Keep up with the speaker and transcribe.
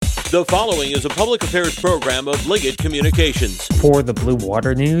The following is a public affairs program of Liggett Communications. For the Blue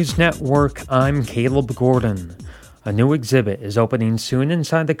Water News Network, I'm Caleb Gordon. A new exhibit is opening soon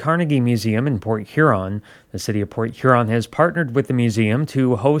inside the Carnegie Museum in Port Huron. The city of Port Huron has partnered with the museum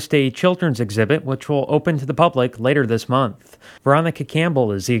to host a children's exhibit, which will open to the public later this month. Veronica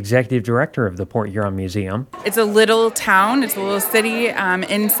Campbell is the executive director of the Port Huron Museum. It's a little town, it's a little city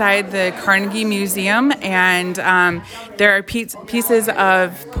inside the Carnegie Museum, and there are pieces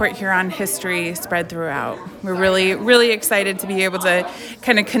of Port Huron history spread throughout. We're really, really excited to be able to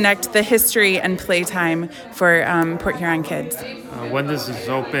kind of connect the history and playtime for Port Huron kids. When does this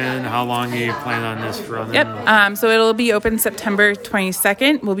open? How long do you plan on this running? Yep. So it'll be open September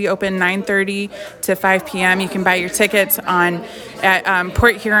 22nd. We'll be open 9:30 to 5 p.m. You can buy your tickets at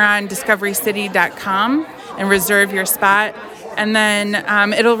PortHuronDiscoveryCity.com and reserve your spot. And then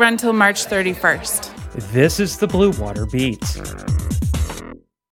it'll run till March 31st. This is the Blue Water Beat.